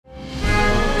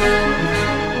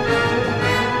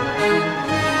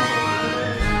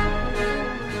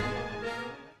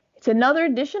It's another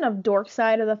edition of Dork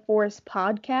Side of the Forest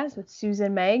podcast with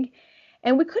Susan Meg.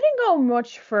 And we couldn't go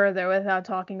much further without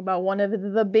talking about one of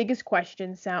the biggest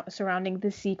questions surrounding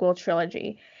the sequel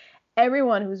trilogy.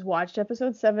 Everyone who's watched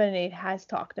episode 7 and 8 has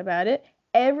talked about it.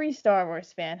 Every Star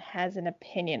Wars fan has an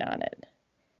opinion on it.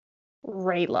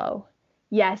 Reylo.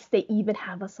 Yes, they even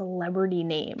have a celebrity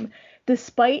name.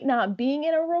 Despite not being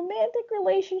in a romantic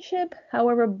relationship,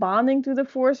 however, bonding through the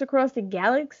Force across the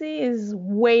galaxy is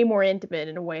way more intimate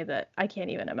in a way that I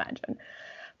can't even imagine.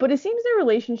 But it seems their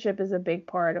relationship is a big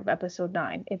part of episode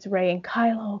 9. It's Rey and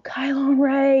Kylo, Kylo and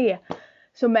Rey.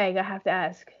 So Meg, I have to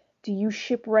ask, do you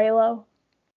ship Reylo?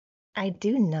 I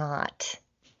do not.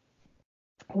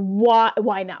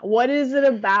 Why not? What is it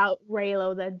about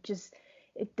Reylo that just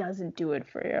it doesn't do it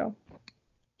for you?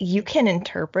 You can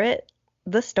interpret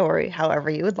the story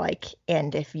however you would like,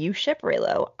 and if you ship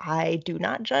Reylo, I do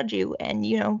not judge you, and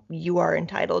you are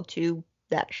entitled to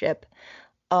that ship.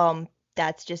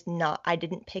 That's just not, I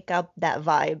didn't pick up that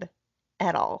vibe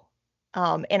at all.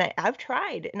 And I've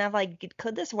tried, and I've like,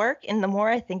 could this work? And the more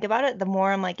I think about it, the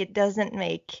more I'm like, it doesn't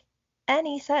make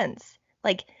any sense.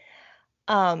 Like,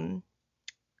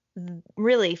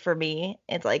 really for me,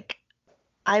 it's like,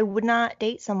 I would not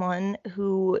date someone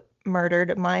who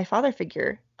murdered my father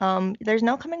figure. There's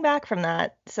no coming back from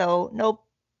that. So, nope.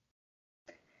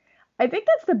 I think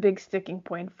that's the big sticking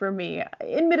point for me.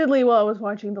 Admittedly, while I was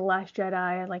watching The Last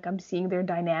Jedi, like I'm seeing their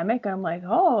dynamic, I'm like,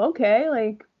 oh, okay,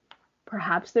 like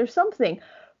perhaps there's something.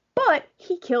 But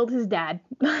he killed his dad.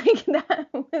 Like that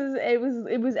was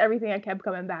it was everything I kept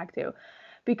coming back to.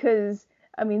 Because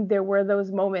I mean, there were those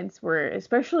moments where,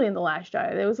 especially in The Last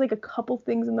Jedi, there was like a couple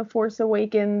things in The Force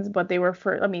Awakens, but they were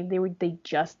for I mean, they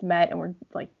just met and were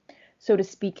like, so to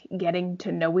speak, getting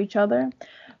to know each other.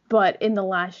 But in The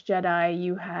Last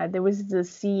Jedi, there was the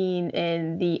scene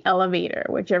in the elevator,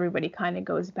 which everybody kind of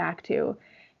goes back to.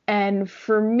 And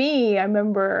for me, I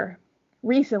remember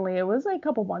recently, it was like a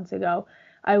couple months ago,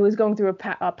 I was going through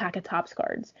a pack of Topps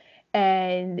cards,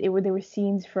 and there were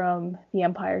scenes from The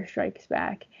Empire Strikes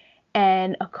Back,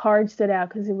 and a card stood out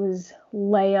because it was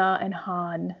Leia and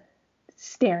Han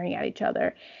staring at each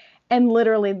other, and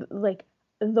literally like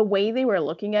the way they were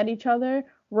looking at each other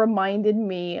reminded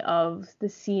me of the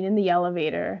scene in the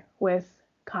elevator with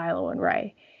Kylo and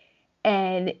Rey.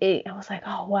 And I was like,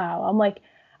 oh wow. I'm like,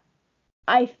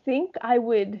 I think I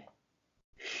would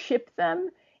ship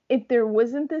them if there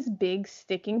wasn't this big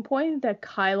sticking point that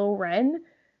Kylo Ren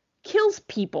kills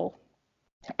people.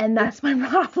 And that's my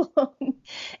problem.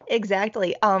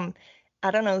 Exactly. I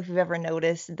don't know if you've ever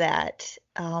noticed that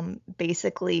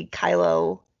basically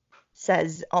Kylo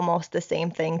says almost the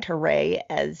same thing to Rey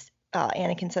as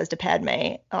Anakin says to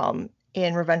Padme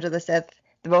in Revenge of the Sith.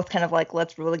 They're both kind of like,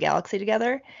 let's rule the galaxy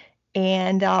together.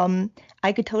 And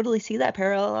I could totally see that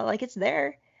parallel. Like, it's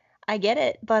there. I get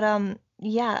it. But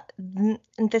yeah,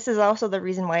 this is also the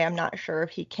reason why I'm not sure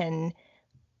if he can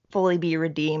fully be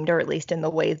redeemed, or at least in the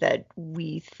way that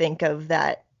we think of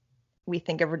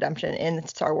redemption in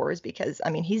Star Wars, because I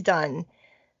mean, he's done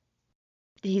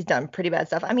pretty bad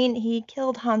stuff. I mean, he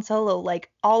killed Han Solo. Like,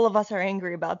 all of us are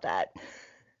angry about that.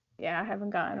 Yeah, I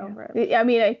haven't gotten over it. I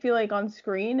mean, I feel like on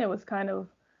screen it was kind of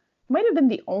might have been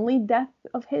the only death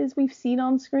of his we've seen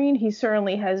on screen. He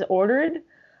certainly has ordered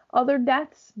other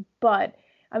deaths, but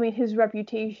I mean his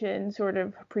reputation sort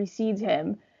of precedes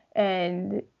him,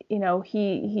 and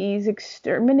he's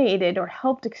exterminated or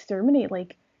helped exterminate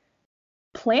like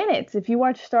planets. If you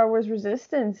watch Star Wars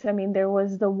Resistance, I mean there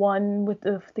was the one with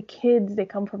the kids. They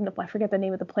come from I forget the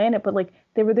name of the planet, but like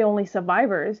they were the only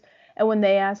survivors. And when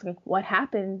they ask like what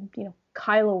happened,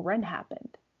 Kylo Ren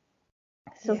happened.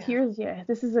 So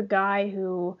this is a guy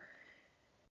who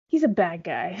he's a bad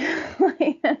guy.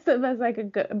 Like that's the best I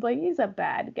could go. Like he's a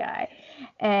bad guy,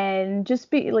 and just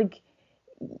be like,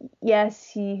 yes,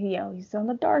 he's on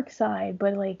the dark side,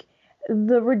 but like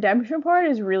the redemption part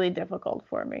is really difficult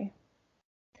for me.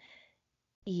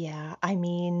 Yeah, I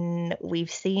mean,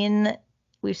 we've seen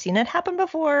it happen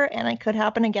before, and it could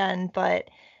happen again, but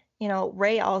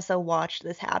Rey also watched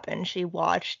this happen. She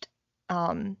watched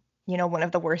one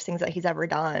of the worst things that he's ever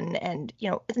done, and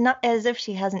it's not as if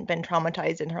she hasn't been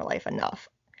traumatized in her life enough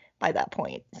by that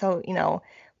point. So,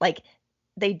 like,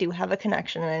 they do have a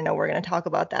connection, and I know we're going to talk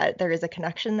about that. There is a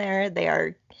connection there. They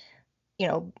are, you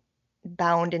know,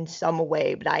 bound in some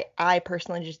way, but I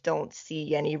personally just don't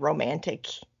see any romantic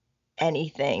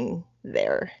anything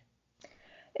there.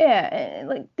 Yeah,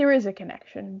 like there is a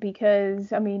connection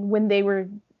because I mean when they were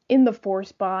in the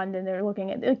Force bond and they're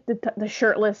looking at the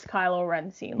shirtless Kylo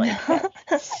Ren scene, like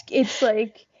it's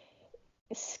like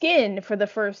skin for the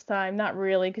first time, not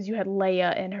really because you had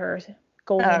Leia in her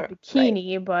golden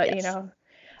bikini, right. but Yes.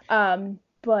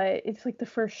 But it's like the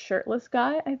first shirtless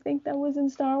guy I think that was in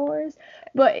Star Wars.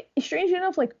 But strangely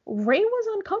enough, like Rey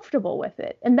was uncomfortable with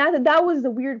it, and that was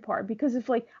the weird part because if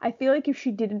like I feel like if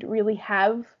she didn't really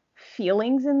have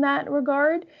feelings in that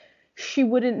regard, she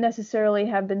wouldn't necessarily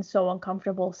have been so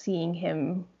uncomfortable seeing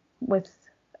him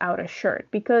without a shirt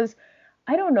because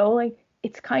I don't know, like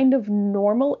it's kind of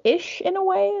normal-ish in a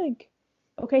way. Like,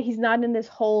 okay, he's not in this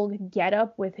whole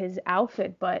getup with his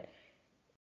outfit, but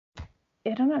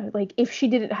I don't know. Like, if she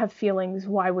didn't have feelings,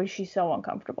 why was she so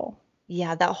uncomfortable?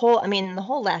 Yeah, I mean, the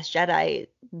whole Last Jedi,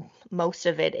 most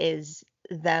of it is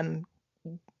them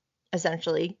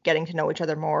essentially getting to know each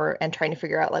other more and trying to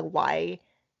figure out like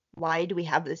why do we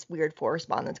have this weird force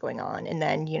bond that's going on, and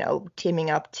then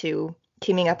teaming up in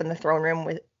the throne room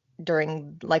with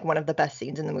during like one of the best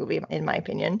scenes in the movie in my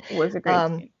opinion. Was a great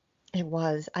Um, scene. it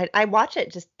was. I watch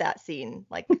it just that scene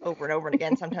like over and over and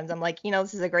again. Sometimes I'm like,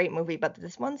 this is a great movie, but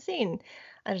this one scene,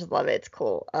 I just love it. It's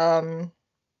cool. And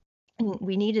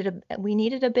we needed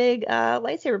a big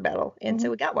lightsaber battle, and so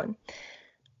Hmm. we got one.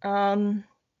 Um,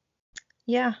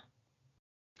 yeah,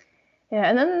 Yeah,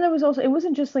 and then there was also, it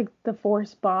wasn't just like the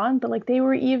force bond, but like they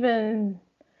were even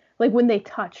like when they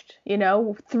touched,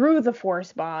 through the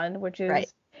force bond, which right.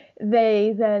 is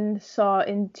they then saw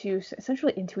into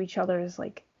essentially into each other's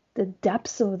like the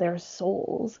depths of their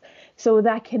souls. So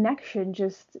that connection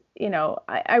just,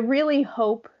 I really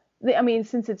hope I mean,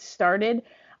 since it started,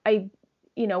 I,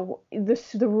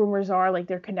 the rumors are like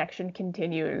their connection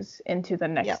continues into the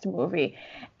Yeah. next movie.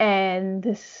 And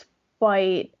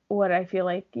despite what I feel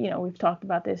like, we've talked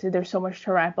about this, there's so much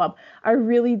to wrap up. I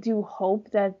really do hope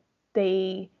that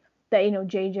they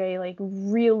JJ like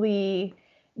really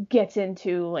gets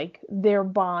into like their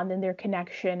bond and their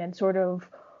connection and sort of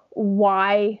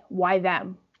why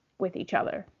them with each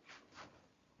other.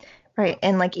 Right.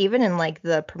 And like even in like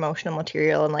the promotional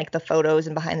material and like the photos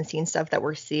and behind the scenes stuff that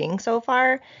we're seeing so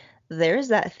far, there's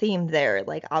that theme there.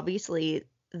 Like obviously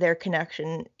their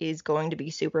connection is going to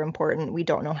be super important. We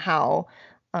don't know how.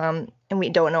 And we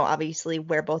don't know obviously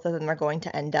where both of them are going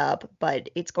to end up, but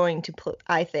it's going to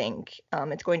I think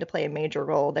it's going to play a major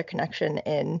role, their connection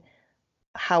in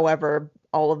however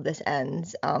all of this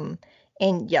ends.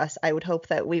 And yes, I would hope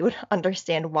that we would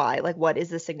understand why. Like, what is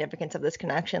the significance of this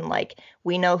connection? Like,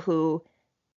 we know who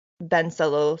Ben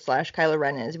Solo slash Kylo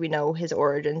Ren is. We know his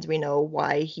origins. We know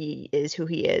why he is who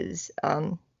he is.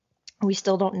 We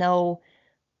still don't know,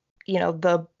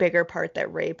 the bigger part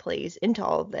that Rey plays into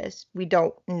all of this. We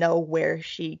don't know where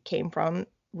she came from,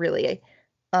 really.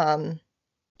 Um,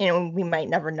 we might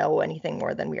never know anything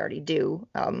more than we already do.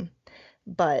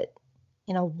 But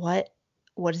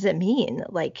what does it mean?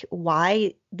 Like,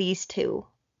 why these two?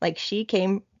 Like, she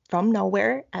came from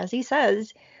nowhere, as he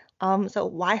says. So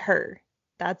why her?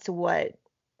 That's what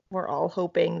we're all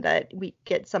hoping that we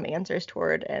get some answers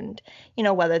toward. And,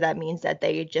 whether that means that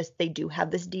they do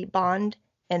have this deep bond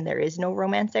and there is no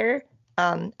romance there.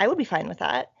 I would be fine with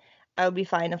that. I would be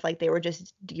fine if like they were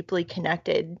just deeply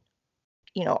connected,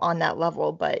 on that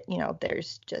level, but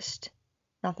there's just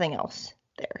nothing else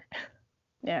there.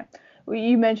 Yeah. Well,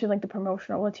 you mentioned like the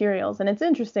promotional materials, and it's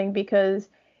interesting because,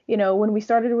 when we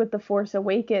started with The Force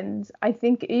Awakens, I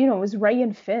think, it was Rey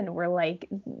and Finn were like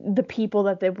the people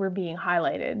that they were being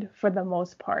highlighted for the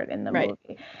most part in the Right.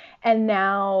 movie. And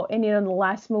now, and in the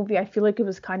last movie, I feel like it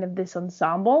was kind of this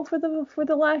ensemble for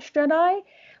the Last Jedi.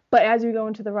 But as we go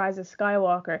into The Rise of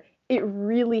Skywalker, it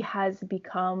really has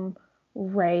become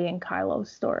Rey and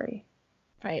Kylo's story.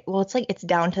 Right. Well, it's like it's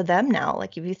down to them now.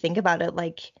 Like if you think about it,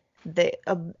 like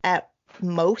at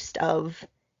most of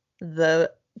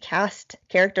the cast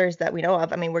characters that we know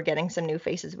of, I mean, we're getting some new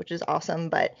faces, which is awesome.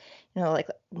 But like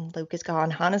Luke is gone,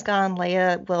 Han is gone,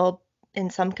 Leia will in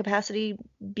some capacity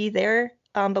be there,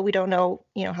 but we don't know,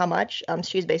 how much.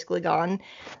 She's basically gone.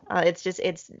 I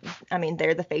mean,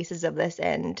 they're the faces of this,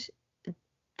 and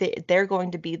they're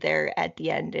going to be there at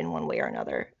the end in one way or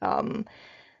another.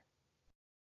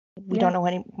 We Yeah.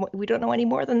 don't know any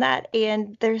more than that,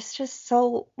 and there's just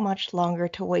so much longer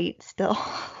to wait still.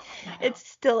 I know.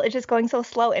 It's just going so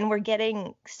slow, and we're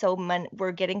getting so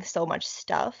much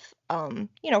stuff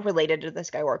related to the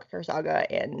Skywalker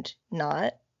saga and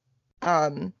not.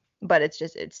 um but it's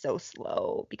so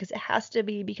slow because there has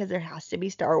to be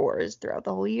Star Wars throughout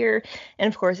the whole year. And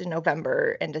of course in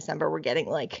November and December we're getting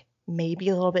like maybe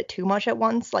a little bit too much at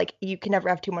once. Like you can never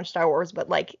have too much Star Wars, but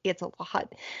like it's a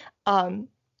lot. um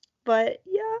but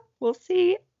yeah, we'll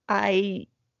see.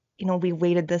 We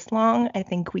waited this long. I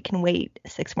think we can wait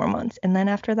 6 more months. And then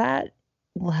after that,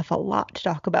 we'll have a lot to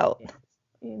talk about.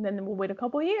 And then we'll wait a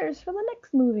couple years for the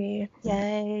next movie.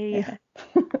 Yay.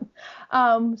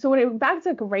 Yeah. So back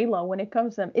to Raylo, when it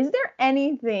comes to them, is there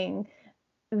anything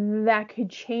that could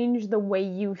change the way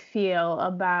you feel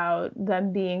about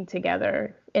them being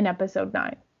together in episode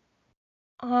 9?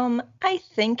 I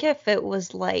think if it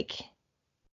was like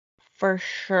for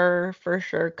sure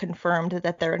confirmed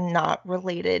that they're not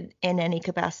related in any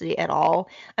capacity at all.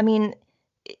 I mean,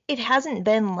 it hasn't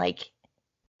been like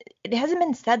it hasn't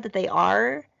been said that they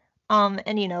are. And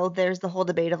there's the whole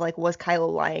debate of like, was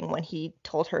Kylo lying when he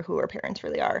told her who her parents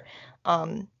really are?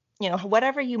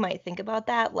 Whatever you might think about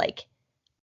that, like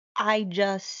I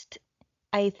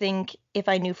think if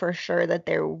I knew for sure that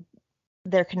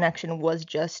their connection was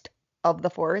just of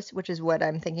the Force, which is what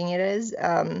I'm thinking it is,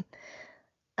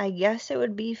 I guess it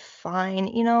would be fine.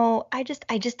 I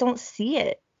just don't see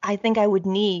it. I think I would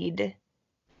need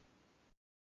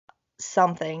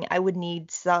something. I would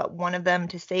need one of them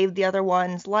to save the other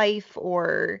one's life,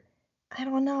 or I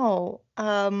don't know.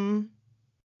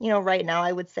 Right now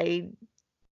I would say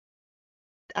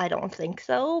I don't think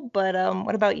so, but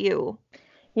what about you?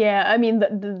 Yeah, I mean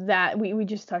that we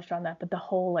just touched on that, but the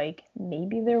whole like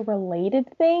maybe they're related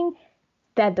thing,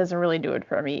 that doesn't really do it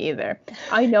for me either.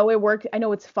 I know it worked. I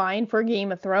know it's fine for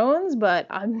Game of Thrones, but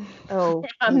I'm Oh,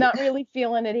 I'm yeah. not really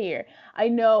feeling it here. I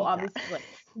know Yeah. obviously like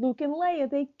Luke and Leia,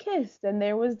 they kissed and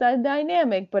there was that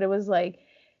dynamic, but it was like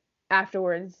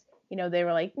afterwards, they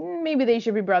were like, maybe they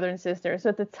should be brother and sister. So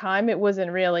at the time it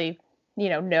wasn't really,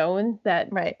 known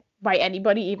that Right. by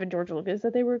anybody, even George Lucas,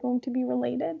 that they were going to be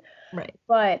related. Right.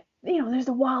 But there's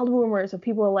the wild rumors of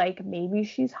people are like, maybe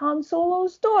she's Han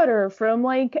Solo's daughter from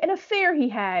like an affair he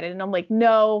had, and I'm like,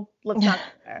 no, let's not go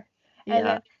there. And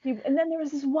Yeah. then there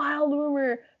was this wild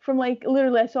rumor from like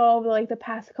literally I saw over like the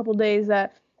past couple days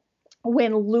that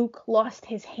when Luke lost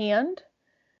his hand,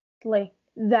 like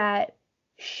that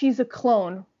she's a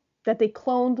clone, that they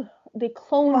cloned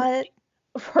What?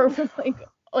 her from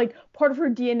like part of her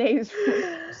DNA is from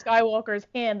Skywalker's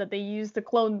hand that they used to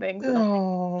clone things, and I'm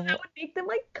like, that Oh. would make them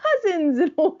like cousins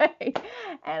in a way.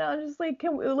 And I was just like,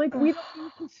 can we don't need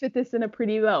to fit this in a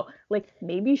pretty bow. Like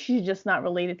maybe she's just not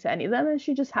related to any of them, and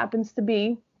she just happens to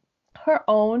be her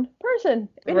own person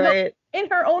Right. in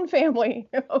her own family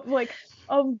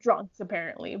of drunks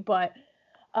apparently. But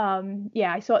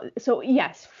yeah, I saw. So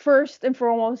yes, first and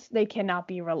foremost, they cannot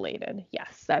be related.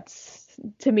 Yes, that's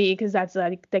to me because that's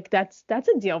like that's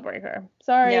a deal breaker.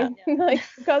 Sorry, Yeah. like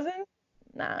cousin,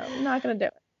 no, I'm not gonna do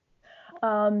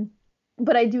it.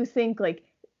 But I do think like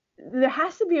there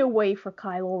has to be a way for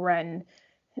Kylo Ren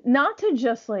not to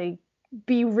just like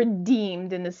be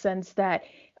redeemed in the sense that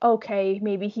okay,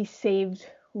 maybe he saved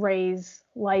Rey's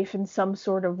life in some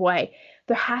sort of way.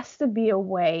 There has to be a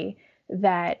way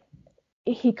that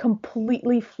he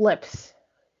completely flips,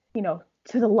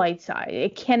 to the light side.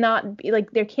 It cannot be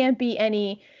like there can't be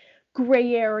any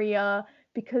gray area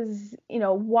because,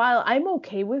 while I'm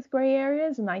okay with gray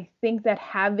areas and I think that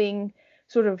having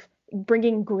sort of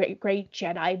bringing great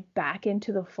Jedi back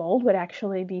into the fold would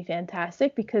actually be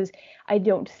fantastic because I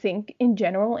don't think in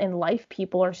general in life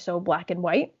people are so black and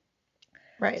white.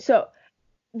 Right. So,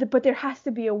 but there has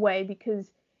to be a way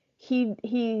because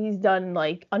he's done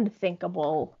like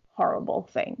unthinkable horrible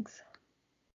things.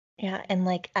 Yeah, and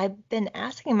like I've been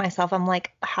asking myself, I'm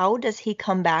like, how does he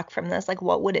come back from this? Like,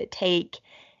 what would it take?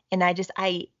 And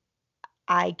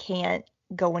I can't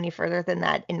go any further than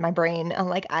that in my brain. I'm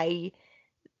like,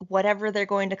 whatever they're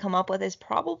going to come up with is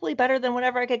probably better than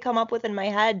whatever I could come up with in my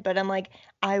head. But I'm like,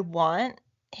 I want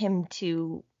him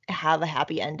to have a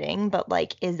happy ending, but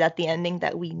like, is that the ending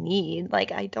that we need?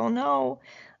 Like, I don't know.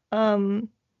 Um,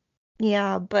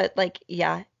 yeah, but like,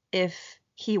 yeah, if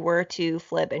he were to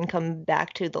flip and come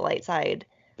back to the light side,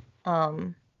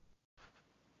 um,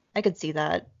 I could see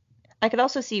that. I could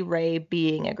also see Rey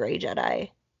being a gray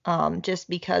Jedi, just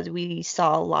because we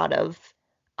saw a lot of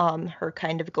her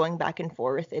kind of going back and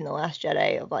forth in The Last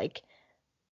Jedi of like,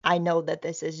 I know that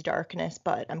this is darkness,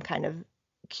 but I'm kind of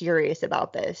curious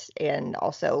about this. And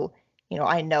also,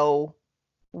 I know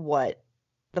what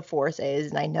the Force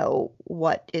is and I know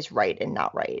what is right and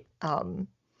not right.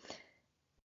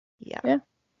 Yeah. Yeah.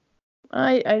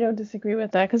 I don't disagree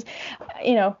with that because,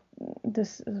 you know,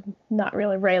 this is not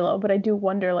really Raylo, but I do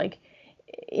wonder, like,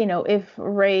 if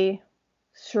Ray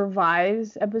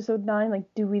survives episode 9, like,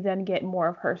 do we then get more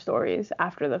of her stories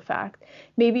after the fact?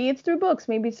 Maybe it's through books,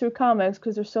 maybe it's through comics,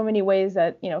 because there's so many ways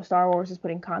that, Star Wars is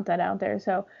putting content out there.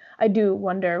 So I do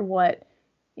wonder what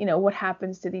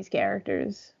happens to these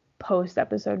characters post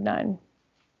episode 9.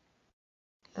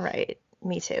 Right.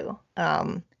 Me too.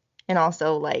 And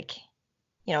also like,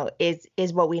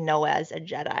 is what we know as a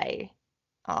Jedi,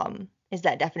 is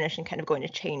that definition kind of going to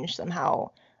change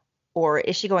somehow? Or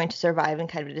is she going to survive and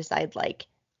kind of decide, like,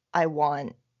 I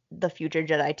want the future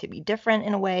Jedi to be different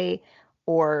in a way?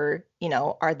 Or,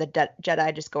 are the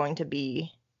Jedi just going to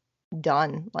be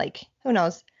done? Like, who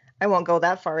knows? I won't go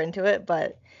that far into it,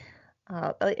 but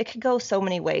it could go so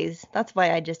many ways. That's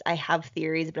why I have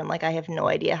theories, but I'm like, I have no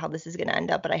idea how this is going to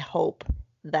end up, but I hope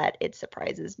that it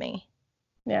surprises me.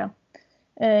 Yeah.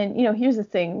 And here's the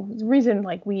thing. The reason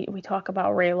like we talk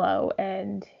about Reylo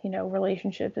and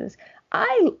relationships is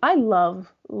I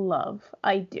love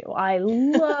I do. I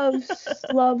love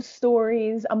love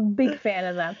stories. I'm a big fan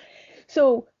of them.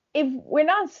 So if we're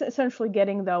not essentially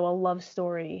getting though a love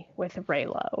story with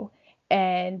Reylo,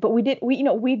 but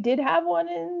we did have one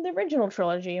in the original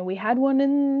trilogy and we had one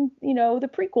in the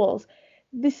prequels.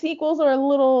 The sequels are a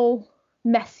little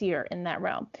messier in that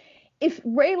realm. If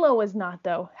Reylo is not,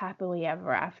 though, happily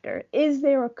ever after, is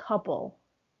there a couple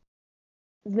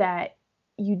that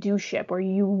you do ship or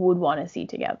you would want to see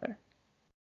together?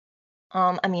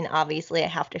 I mean, obviously I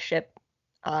have to ship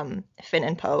Finn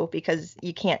and Poe because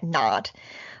you can't not.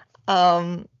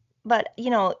 But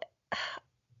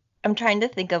I'm trying to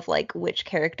think of like which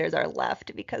characters are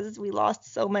left because we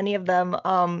lost so many of them.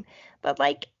 But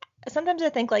like sometimes I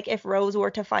think like if Rose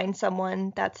were to find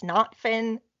someone that's not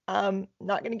Finn,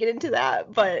 not gonna get into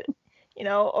that, but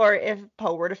or if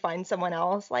Poe were to find someone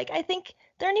else, like I think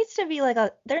there needs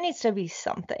to be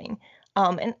something.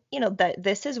 And that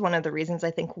this is one of the reasons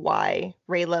I think why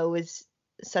Reylo is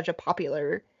such a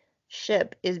popular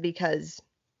ship is because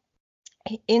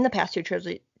in the past two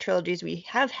trilogies we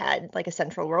have had like a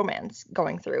central romance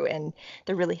going through, and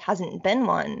there really hasn't been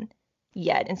one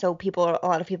yet. And so a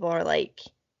lot of people are like,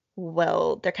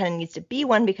 well, there kind of needs to be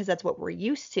one because that's what we're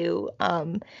used to.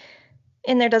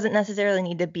 And there doesn't necessarily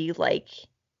need to be like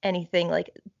anything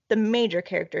like the major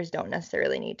characters don't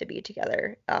necessarily need to be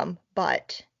together.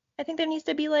 But I think there needs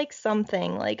to be like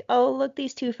something like, oh, look,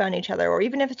 these two found each other, or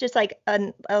even if it's just like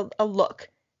a look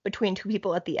between two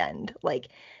people at the end. Like,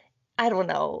 I don't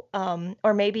know.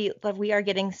 Or maybe like we are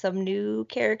getting some new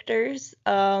characters.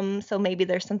 So maybe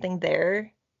there's something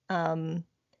there. Who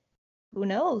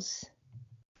knows?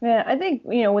 Yeah, I think,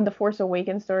 when The Force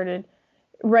Awakens started,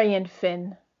 Rey and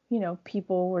Finn,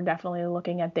 people were definitely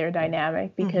looking at their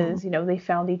dynamic Mm-hmm. because, they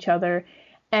found each other.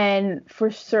 And for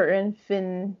certain,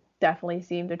 Finn definitely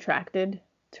seemed attracted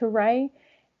to Rey.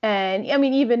 And I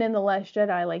mean, even in The Last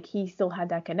Jedi, like he still had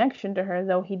that connection to her,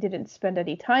 though he didn't spend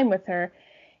any time with her.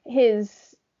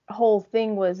 His whole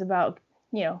thing was about,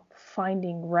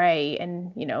 finding Rey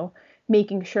and,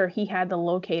 making sure he had the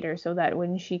locator so that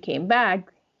when she came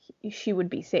back, she would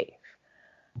be safe.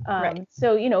 Right.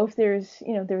 So, if there's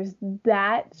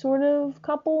that sort of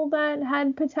couple that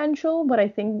had potential, but I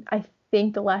think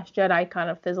The Last Jedi kind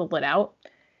of fizzled it out.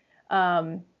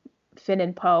 Um, Finn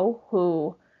and Poe,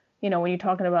 who, when you're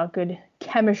talking about good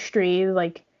chemistry,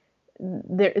 like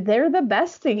they're the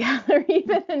best together,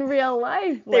 even in real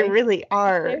life. They Like really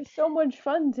are. they're so much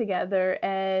fun together,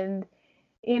 and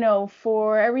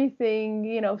for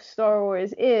everything, Star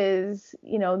Wars is,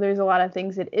 there's a lot of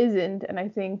things it isn't. And I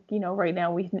think, right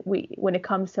now we when it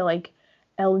comes to like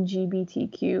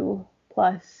LGBTQ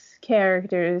plus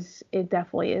characters, it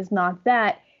definitely is not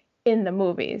that in the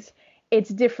movies. It's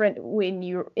different when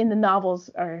you're in the novels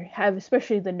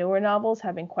especially the newer novels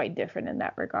have been quite different in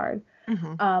that regard.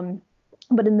 Mm-hmm. Um,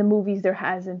 but in the movies, there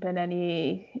hasn't been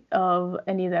any of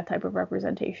that type of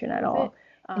representation at Is it? all.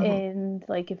 Mm-hmm. And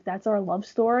like if that's our love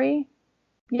story,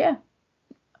 yeah,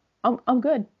 I'm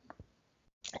good.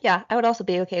 Yeah, I would also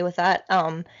be okay with that.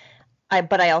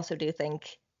 But I also do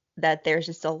think that there's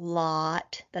just a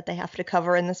lot that they have to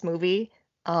cover in this movie.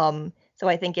 So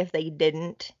I think if they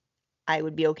didn't, I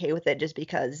would be okay with it just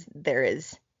because there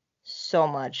is so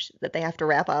much that they have to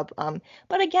wrap up.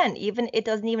 But again, even it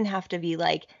doesn't even have to be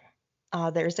like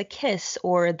there's a kiss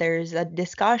or there's a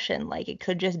discussion. Like it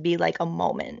could just be like a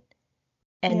moment,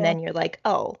 and Yeah. then you're like,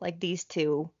 oh, like these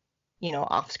two,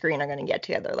 off screen are gonna get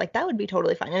together. Like that would be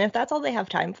totally fine. And if that's all they have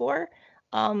time for,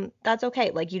 that's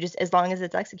okay. Like you just as long as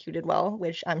it's executed well,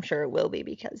 which I'm sure it will be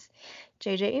because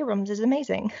J.J. Abrams is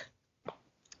amazing.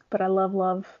 But I love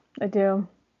love. I do.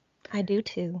 I do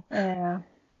too. Yeah.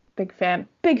 Big fan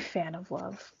of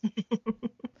love.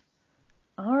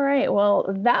 All right. Well,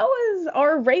 that was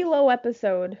our Raylo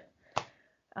episode.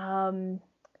 Um,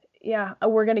 yeah,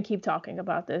 we're gonna keep talking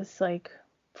about this like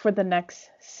for the next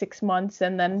 6 months,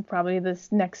 and then probably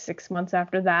this next 6 months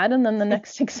after that, and then the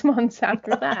next 6 months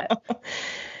after that.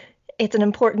 It's an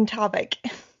important topic.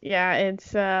 Yeah,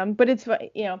 but it's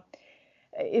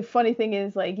funny thing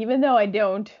is, like, even though I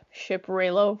don't ship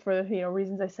Raylo for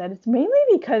reasons I said, it's mainly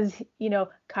because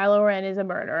Kylo Ren is a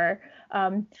murderer.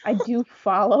 I do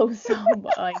follow some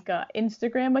like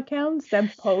Instagram accounts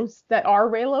that are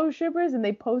Raylo shippers, and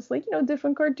they post like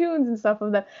different cartoons and stuff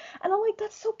of them, and I'm like,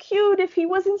 that's so cute if he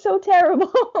wasn't so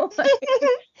terrible.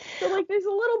 So like, there's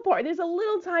a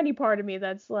little tiny part of me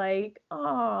that's like,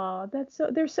 oh,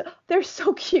 they're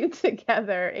so cute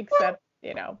together, except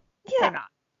they're Yeah, not.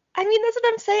 I mean, that's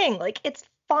what I'm saying. Like, it's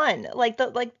fun. Like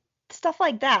stuff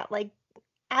like that. Like,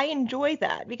 I enjoy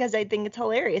that because I think it's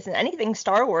hilarious. And anything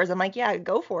Star Wars, I'm like, yeah,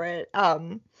 go for it.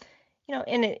 And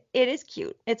it is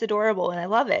cute. It's adorable and I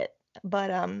love it. But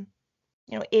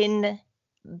in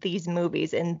these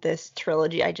movies, in this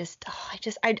trilogy, I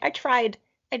tried.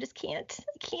 I just can't.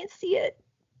 I can't see it.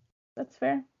 That's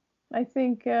fair. I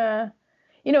think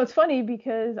it's funny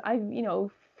because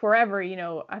forever,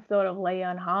 I've thought of Leia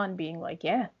and Han being like,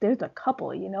 yeah, they're the couple,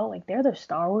 like they're the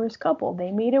Star Wars couple.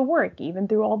 They made it work even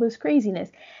through all this craziness.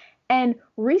 And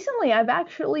recently I've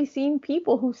actually seen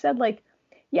people who said like,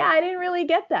 yeah, I didn't really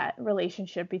get that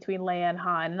relationship between Leia and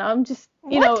Han. And I'm just,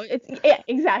 What? it's yeah,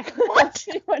 exactly. What? That's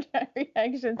pretty much my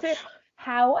reaction too.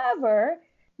 However,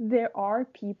 there are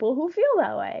people who feel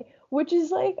that way, which is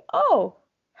like, oh,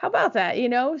 how about that,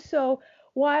 So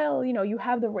while, you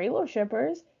have the Raylo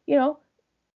shippers,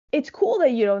 it's cool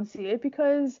that you don't see it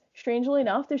because strangely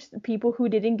enough, there's people who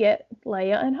didn't get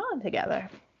Leia and Han together.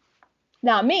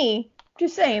 Not me,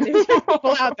 just saying there's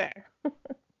people out there.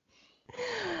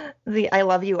 The I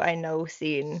love you, I know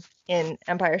scene in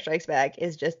Empire Strikes Back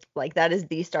is just like that is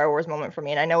the Star Wars moment for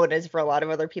me. And I know it is for a lot of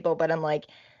other people, but I'm like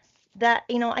that,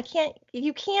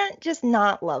 you can't just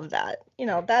not love that.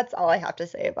 That's all I have to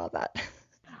say about that.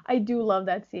 I do love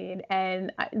that scene.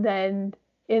 And then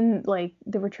in like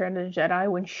the Return of the Jedi,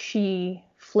 when she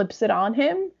flips it on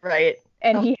him, Right.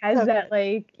 and Oh, he has so that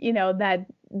like that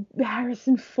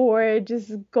Harrison Ford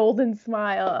just golden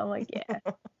smile. I'm like, yeah,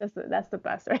 that's the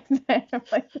best right there. I'm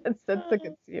like, that's a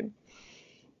good scene.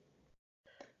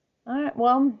 All right,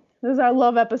 well, this is our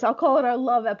love episode. I'll call it our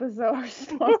love episode, our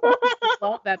Star Wars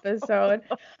love episode.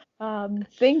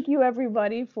 Thank you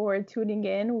everybody for tuning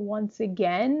in once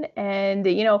again, and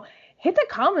hit the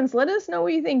comments. Let us know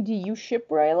what you think. Do you ship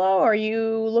Raylo? Are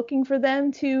you looking for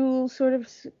them to sort of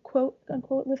quote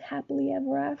unquote live happily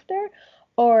ever after,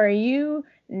 or are you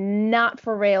not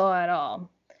for Raylo at all?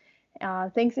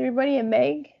 Thanks everybody, and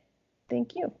Meg,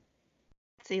 thank you.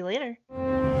 see you later.